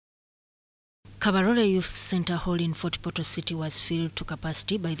Kabarore Youth Center Hall in Fort Portal City was filled to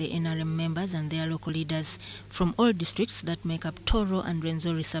capacity by the NRM members and their local leaders from all districts that make up Toro and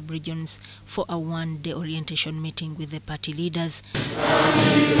Rwenzori sub-regions for a one-day orientation meeting with the party leaders.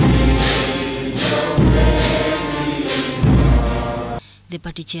 The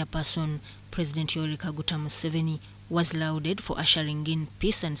party chairperson, President Yoweri Kaguta Museveni, was lauded for ushering in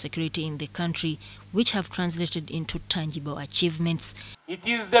peace and security in the country, which have translated into tangible achievements. It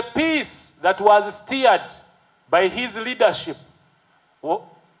is the peace that was steered by his leadership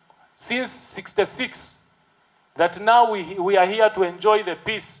since '66 that now we are here to enjoy the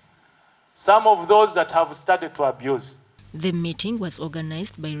peace, some of those that have started to abuse. The meeting was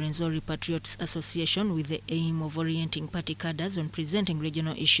organized by Rwenzori Patriots Association with the aim of orienting party cadres on presenting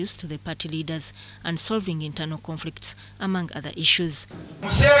regional issues to the party leaders and solving internal conflicts, among other issues.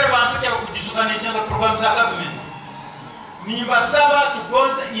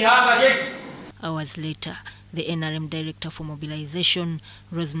 Hours later, the NRM Director for Mobilization,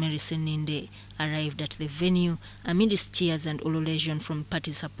 Rosemary Seninde, arrived at the venue amidst cheers and ululation from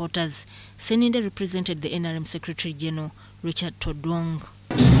party supporters. Seninde represented the NRM Secretary General, Richard Todwong.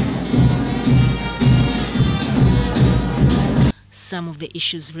 Some of the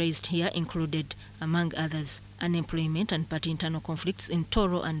issues raised here included, among others, unemployment and party internal conflicts in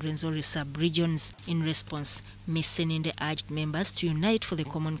Toro and Rwenzori sub-regions. In response, Ms. Seninde urged members to unite for the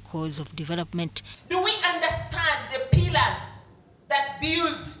common cause of development. Do we understand the pillars that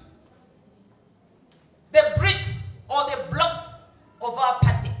build the bricks or the blocks of our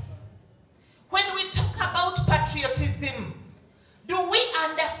party? When we talk about patriotism, do we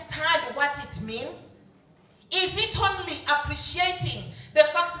understand what it means? Is it only appreciating the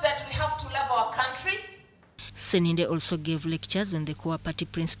fact that we have to love our country? Seninde also gave lectures on the core party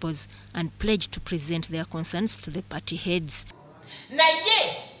principles and pledged to present their concerns to the party heads.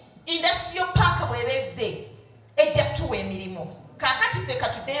 Naye industrial park webeze ejja tuwa emirimu kakati ffe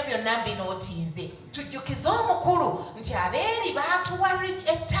katuddeyo byonna mbinootinze tujjukize omukulu nti abeeri baatuwa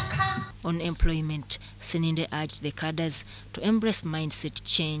ettaka. On employment, Seninde urged the cadres to embrace mindset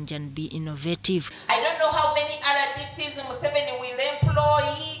change and be innovative. I don't know how many RDCs Museveni will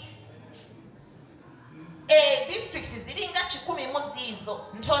employ. Districts ziringa 10 mu zizo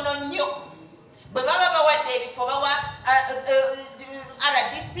ntono nnyo bwe baba bawadde ebifo bawa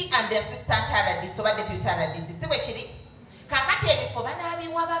RDC and the assistant RDC oba deputy RDC si bwe kiri kakati ebifo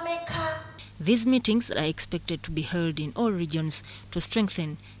banaabiwa bameka. These meetings are expected to be held in all regions to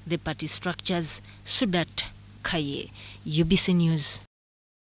strengthen the party structures. Sudat Kaye, UBC News.